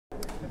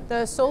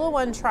The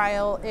SOLO1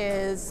 trial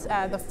is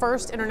the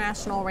first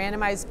international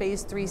randomized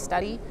phase 3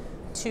 study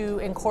to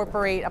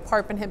incorporate a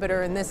PARP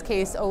inhibitor, in this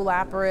case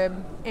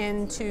olaparib,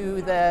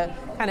 into the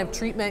kind of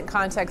treatment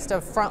context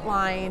of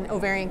frontline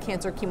ovarian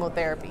cancer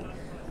chemotherapy.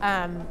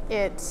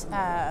 It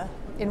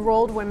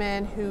enrolled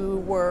women who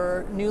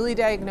were newly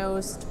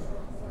diagnosed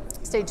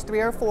stage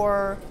 3 or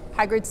 4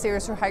 high-grade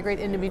serous or high-grade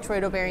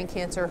endometrioid ovarian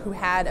cancer who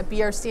had a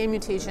BRCA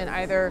mutation,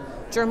 either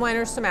germline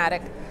or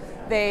somatic.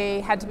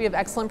 They had to be of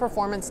excellent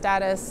performance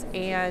status,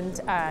 and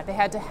they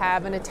had to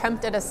have an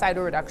attempt at a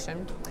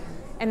cytoreduction.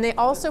 And they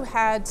also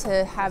had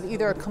to have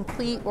either a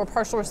complete or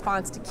partial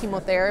response to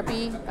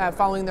chemotherapy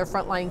following their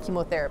frontline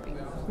chemotherapy,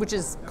 which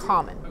is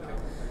common.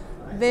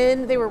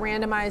 Then they were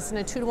randomized in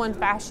a 2-to-1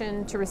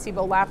 fashion to receive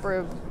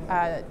olaparib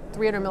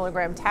 300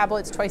 milligram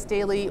tablets twice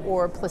daily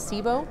or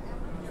placebo,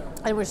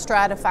 and were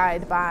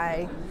stratified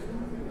by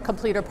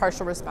complete or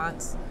partial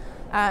response.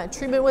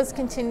 Treatment was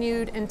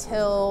continued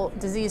until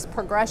disease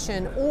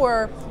progression,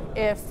 or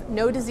if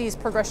no disease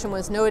progression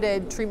was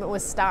noted, treatment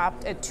was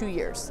stopped at 2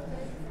 years.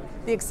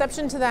 The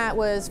exception to that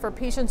was for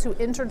patients who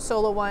entered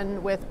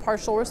SOLO1 with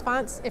partial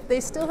response. If they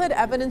still had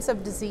evidence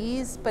of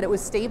disease, but it was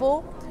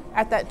stable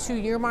at that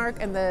 2-year mark,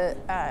 and the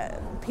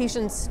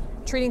patient's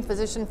treating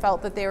physician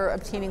felt that they were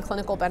obtaining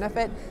clinical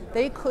benefit,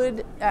 they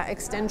could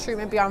extend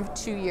treatment beyond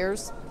 2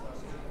 years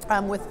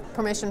with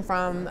permission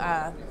from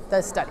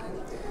the study.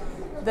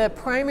 The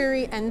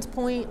primary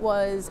endpoint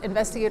was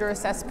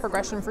investigator-assessed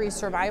progression-free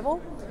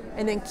survival,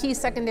 and then key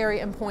secondary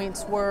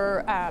endpoints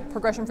were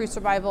progression-free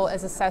survival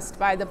as assessed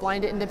by the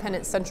blinded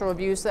independent central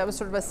review. So that was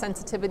sort of a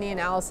sensitivity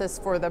analysis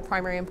for the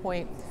primary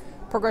endpoint.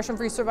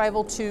 Progression-free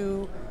survival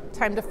to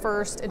time to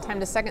first and time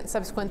to second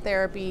subsequent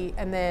therapy,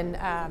 and then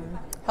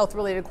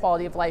health-related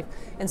quality of life.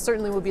 And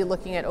certainly we'll be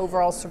looking at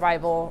overall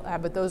survival,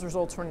 but those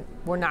results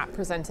were not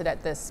presented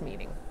at this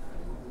meeting.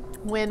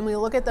 When we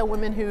look at the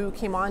women who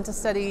came on to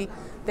study,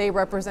 they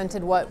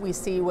represented what we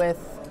see with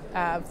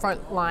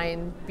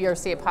frontline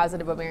BRCA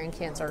positive ovarian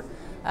cancer.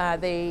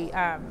 They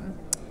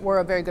were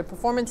a very good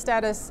performance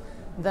status.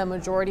 The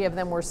majority of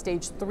them were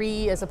stage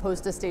 3 as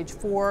opposed to stage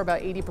 4.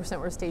 About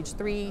 80% were stage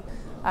 3.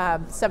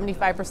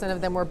 75%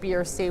 of them were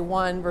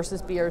BRCA1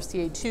 versus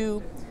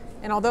BRCA2.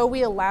 And although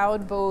we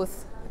allowed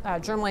both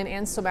germline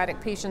and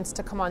somatic patients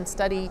to come on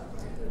study,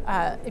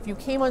 if you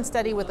came on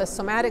study with a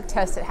somatic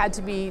test, it had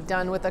to be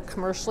done with a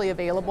commercially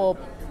available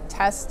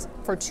test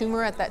for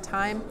tumor at that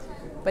time.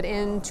 But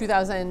in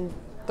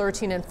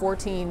 2013 and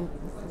 14,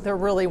 there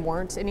really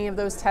weren't any of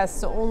those tests,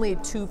 so only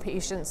 2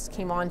 patients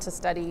came on to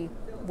study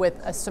with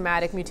a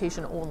somatic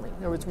mutation only.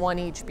 There was 1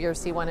 each,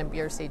 BRCA1 and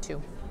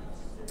BRCA2.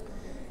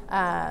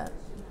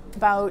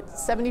 About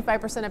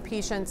 75% of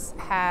patients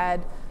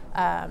had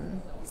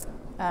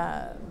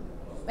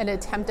an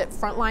attempt at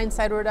frontline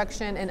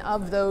cytoreduction, and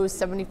of those,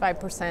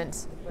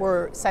 75%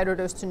 were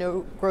cytodosed to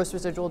no gross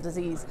residual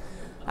disease.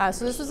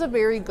 So this was a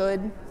very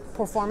good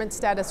performance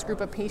status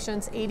group of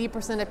patients.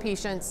 80% of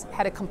patients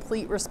had a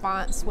complete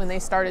response when they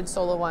started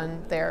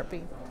SOLO1 therapy.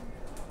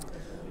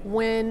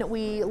 When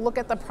we look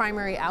at the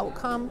primary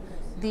outcome,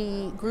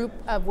 the group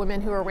of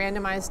women who were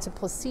randomized to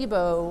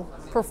placebo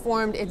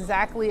performed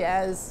exactly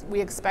as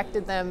we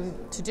expected them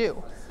to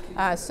do.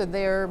 So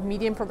their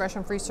median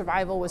progression-free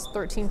survival was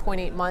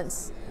 13.8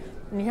 months.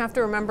 And you have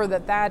to remember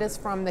that that is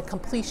from the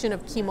completion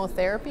of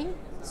chemotherapy.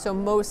 So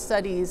most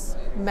studies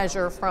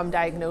measure from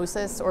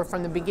diagnosis or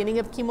from the beginning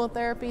of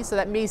chemotherapy. So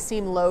that may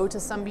seem low to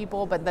some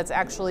people, but that's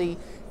actually,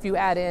 if you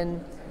add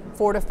in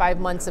 4 to 5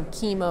 months of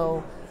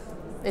chemo,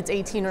 it's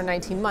 18 or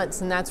 19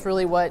 months, and that's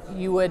really what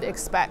you would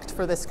expect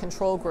for this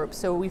control group.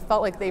 So we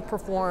felt like they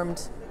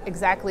performed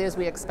exactly as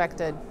we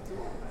expected.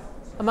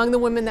 Among the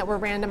women that were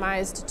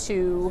randomized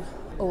to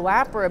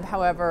olaparib,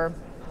 however,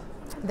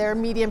 their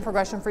median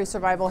progression-free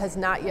survival has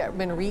not yet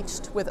been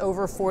reached with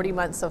over 40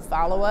 months of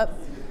follow-up.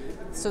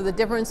 So the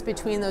difference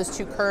between those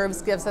 2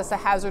 curves gives us a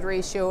hazard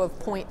ratio of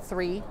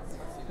 0.3,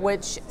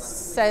 which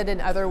said in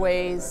other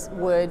ways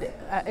would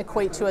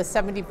equate to a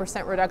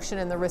 70% reduction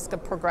in the risk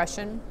of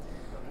progression.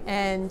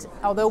 And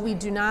although we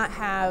do not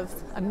have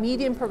a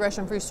median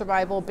progression-free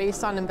survival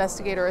based on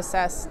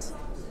investigator-assessed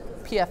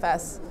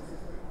PFS,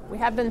 we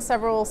have done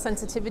several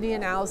sensitivity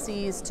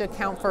analyses to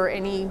account for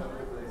any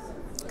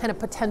kind of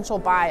potential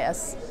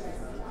bias.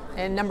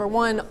 And number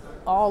 1,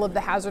 all of the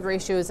hazard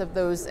ratios of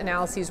those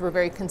analyses were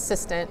very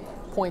consistent,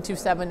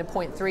 0.27 to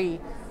 0.3.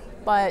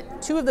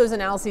 But 2 of those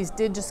analyses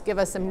did just give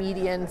us a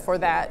median for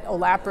that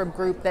olaparib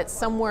group that's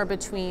somewhere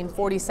between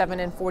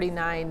 47 and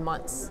 49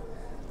 months.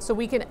 So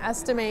we can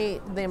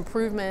estimate the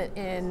improvement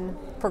in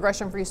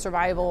progression-free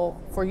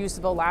survival for use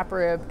of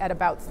olaparib at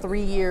about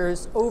 3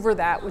 years over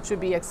that which would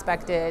be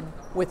expected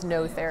with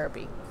no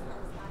therapy.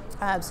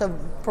 So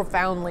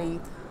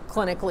profoundly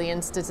clinically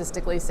and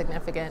statistically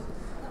significant.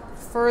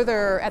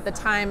 Further, at the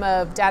time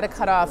of data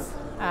cutoff,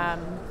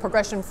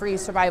 progression-free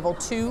survival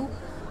 2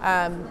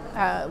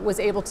 was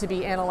able to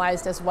be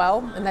analyzed as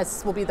well, and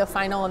this will be the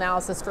final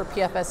analysis for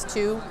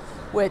PFS2,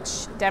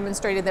 which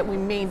demonstrated that we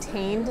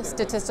maintained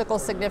statistical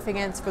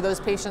significance for those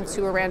patients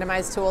who were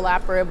randomized to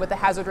olaparib with a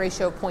hazard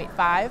ratio of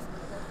 0.5.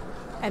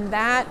 And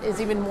that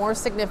is even more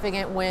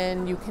significant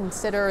when you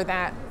consider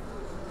that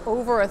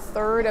over a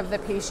third of the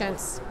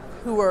patients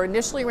who were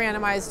initially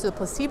randomized to the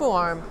placebo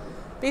arm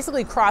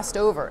basically crossed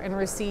over and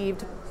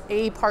received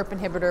a PARP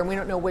inhibitor, and we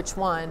don't know which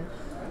one,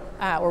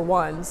 or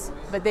ones,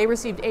 but they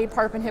received a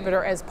PARP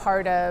inhibitor as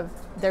part of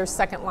their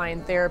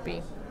second-line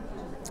therapy.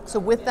 So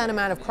with that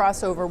amount of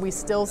crossover, we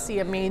still see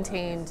a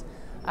maintained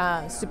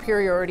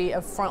superiority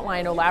of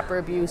frontline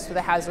olaparib use with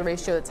a hazard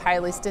ratio that's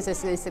highly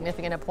statistically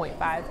significant at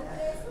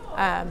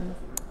 0.5.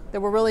 There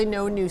were really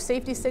no new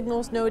safety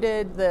signals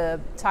noted. The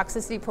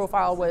toxicity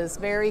profile was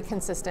very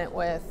consistent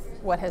with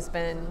what has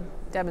been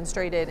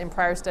demonstrated in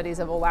prior studies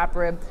of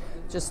olaparib,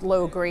 just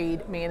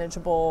low-grade,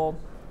 manageable,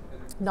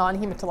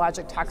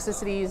 non-hematologic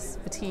toxicities,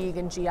 fatigue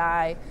and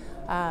GI.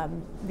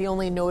 The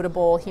only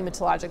notable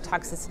hematologic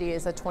toxicity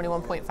is a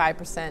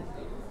 21.5%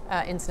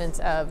 incidence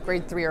of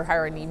grade 3 or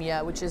higher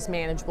anemia, which is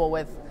manageable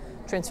with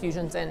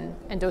transfusions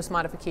and dose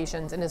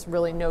modifications, and is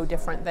really no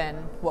different than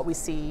what we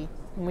see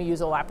when we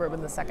use olaparib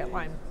in the second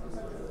line.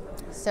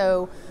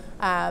 So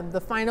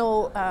the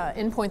final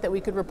endpoint that we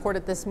could report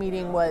at this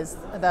meeting was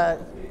the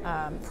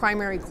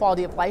primary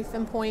quality of life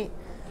endpoint,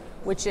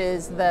 which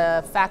is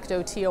the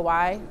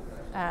FACTO-TOI.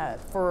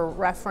 For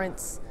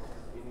reference,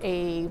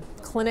 a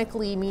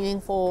clinically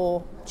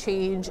meaningful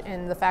change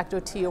in the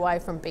FACTO-TOI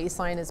from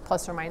baseline is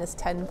plus or minus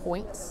 10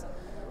 points.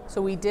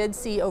 So we did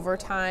see over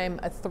time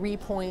a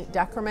 3-point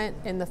decrement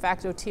in the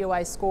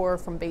FACTO-TOI score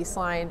from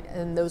baseline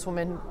in those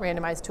women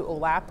randomized to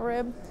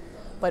olaparib.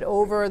 But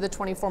over the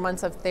 24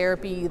 months of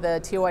therapy,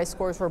 the TOI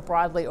scores were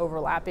broadly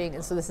overlapping,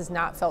 and so this is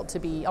not felt to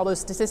be, although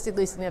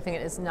statistically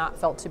significant, is not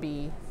felt to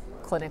be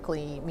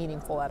clinically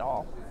meaningful at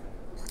all.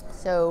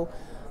 So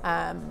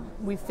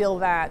we feel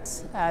that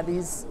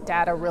these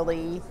data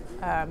really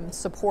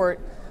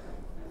support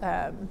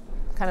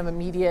kind of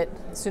immediate,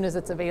 as soon as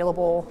it's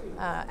available,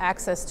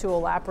 access to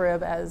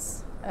olaparib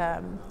as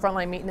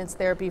frontline maintenance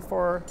therapy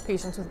for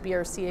patients with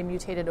BRCA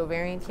mutated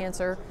ovarian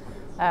cancer.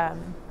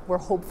 We're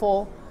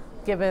hopeful,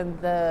 given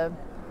the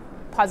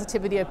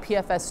positivity of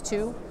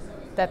PFS2,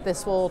 that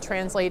this will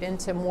translate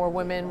into more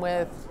women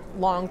with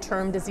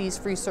long-term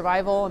disease-free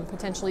survival and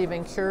potentially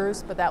even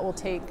cures, but that will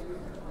take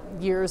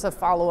years of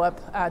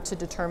follow-up to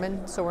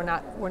determine. So we're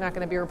not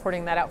going to be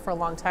reporting that out for a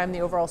long time,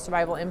 the overall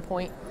survival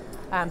endpoint.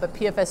 But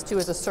PFS2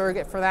 is a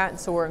surrogate for that, and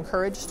so we're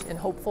encouraged and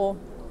hopeful.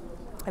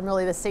 And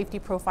really the safety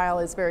profile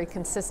is very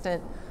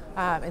consistent,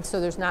 and so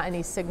there's not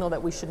any signal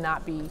that we should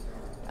not be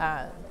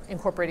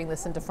incorporating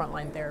this into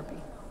frontline therapy.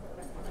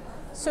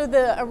 So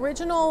the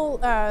original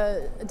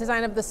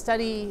design of the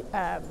study,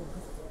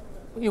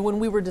 when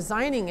we were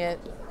designing it,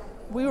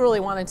 we really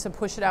wanted to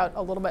push it out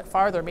a little bit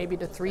farther, maybe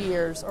to 3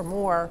 years or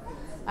more.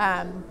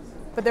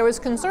 But there was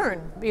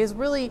concern because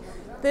really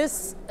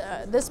this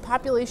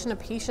population of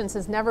patients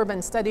has never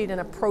been studied in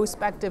a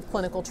prospective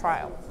clinical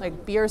trial,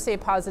 like BRCA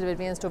positive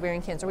advanced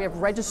ovarian cancer. We have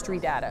registry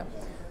data.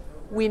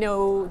 We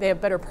know they have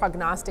better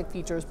prognostic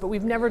features, but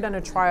we've never done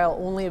a trial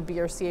only of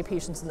BRCA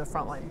patients in the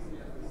front line.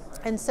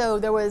 And so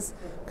there was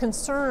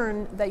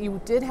concern that you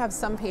did have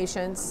some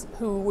patients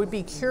who would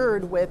be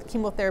cured with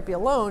chemotherapy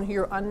alone who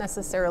you're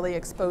unnecessarily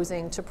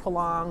exposing to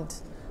prolonged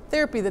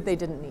therapy that they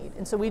didn't need.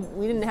 And so we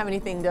didn't have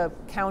anything to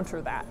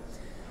counter that.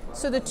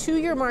 So the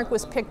 2-year mark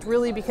was picked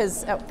really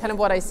because, kind of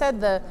what I said,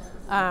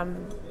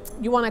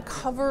 you want to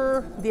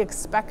cover the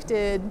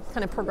expected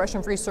kind of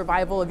progression-free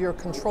survival of your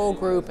control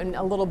group, and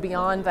a little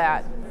beyond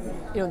that,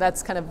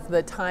 that's kind of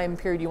the time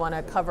period you want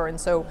to cover. And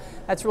so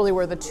that's really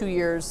where the 2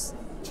 years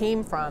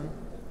came from.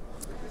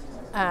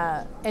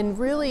 And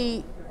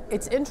really,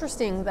 it's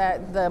interesting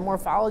that the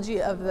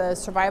morphology of the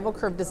survival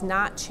curve does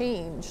not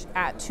change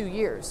at 2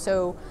 years.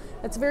 So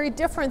it's very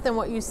different than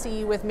what you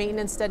see with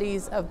maintenance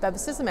studies of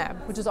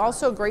bevacizumab, which is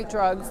also a great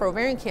drug for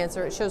ovarian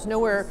cancer. It shows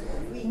nowhere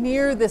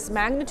near this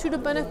magnitude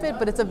of benefit,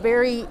 but it's a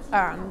very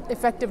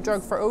effective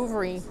drug for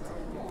ovary.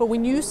 But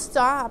when you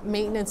stop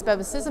maintenance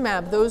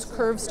bevacizumab, those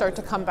curves start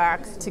to come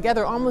back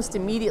together almost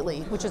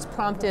immediately, which has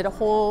prompted a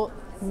whole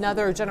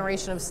another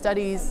generation of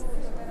studies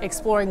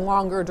exploring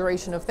longer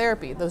duration of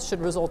therapy. Those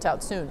should result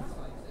out soon.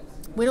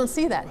 We don't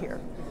see that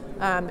here.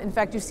 In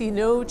fact, you see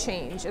no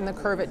change in the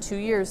curve at 2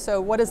 years. So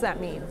what does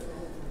that mean?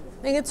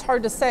 I think it's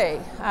hard to say.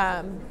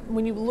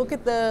 When you look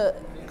at the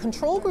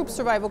control group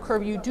survival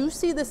curve, you do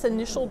see this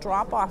initial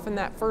drop off in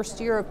that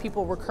first year of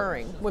people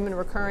recurring, women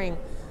recurring.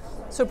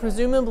 So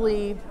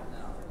presumably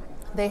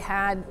they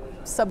had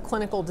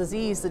subclinical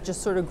disease that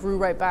just sort of grew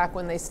right back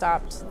when they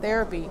stopped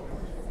therapy.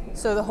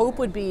 So the hope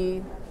would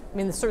be,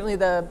 certainly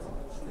the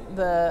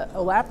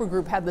olaparib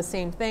group had the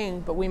same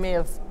thing, but we may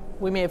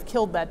have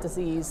killed that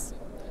disease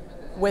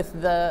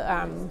with the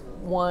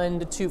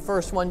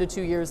first 1 to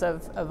 2 years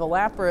of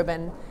olaparib,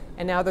 and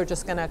now they're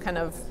just going to kind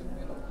of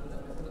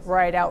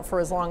ride out for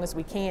as long as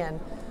we can.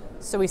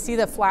 So we see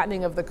the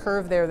flattening of the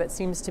curve there that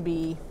seems to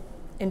be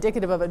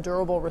indicative of a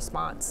durable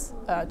response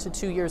to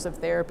 2 years of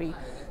therapy.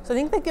 So I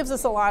think that gives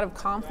us a lot of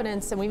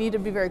confidence, and we need to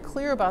be very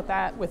clear about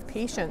that with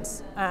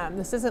patients.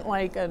 This isn't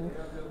like an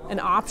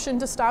option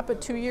to stop at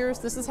 2 years.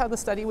 This is how the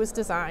study was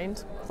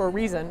designed for a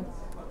reason,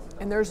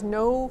 and there's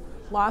no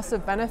loss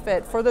of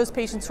benefit for those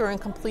patients who are in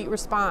complete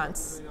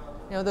response.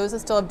 You know, those that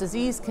still have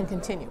disease can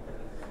continue.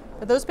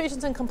 But those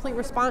patients in complete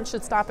response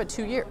should stop at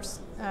 2 years,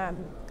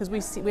 because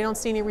we don't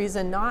see any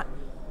reason not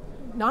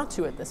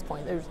to at this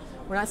point.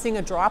 We're not seeing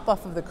a drop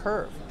off of the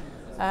curve.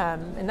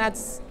 And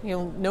that's, you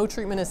know, no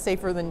treatment is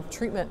safer than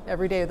treatment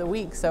every day of the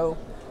week. So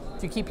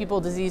if you keep people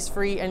disease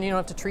free and you don't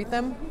have to treat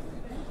them,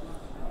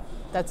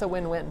 that's a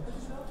win-win.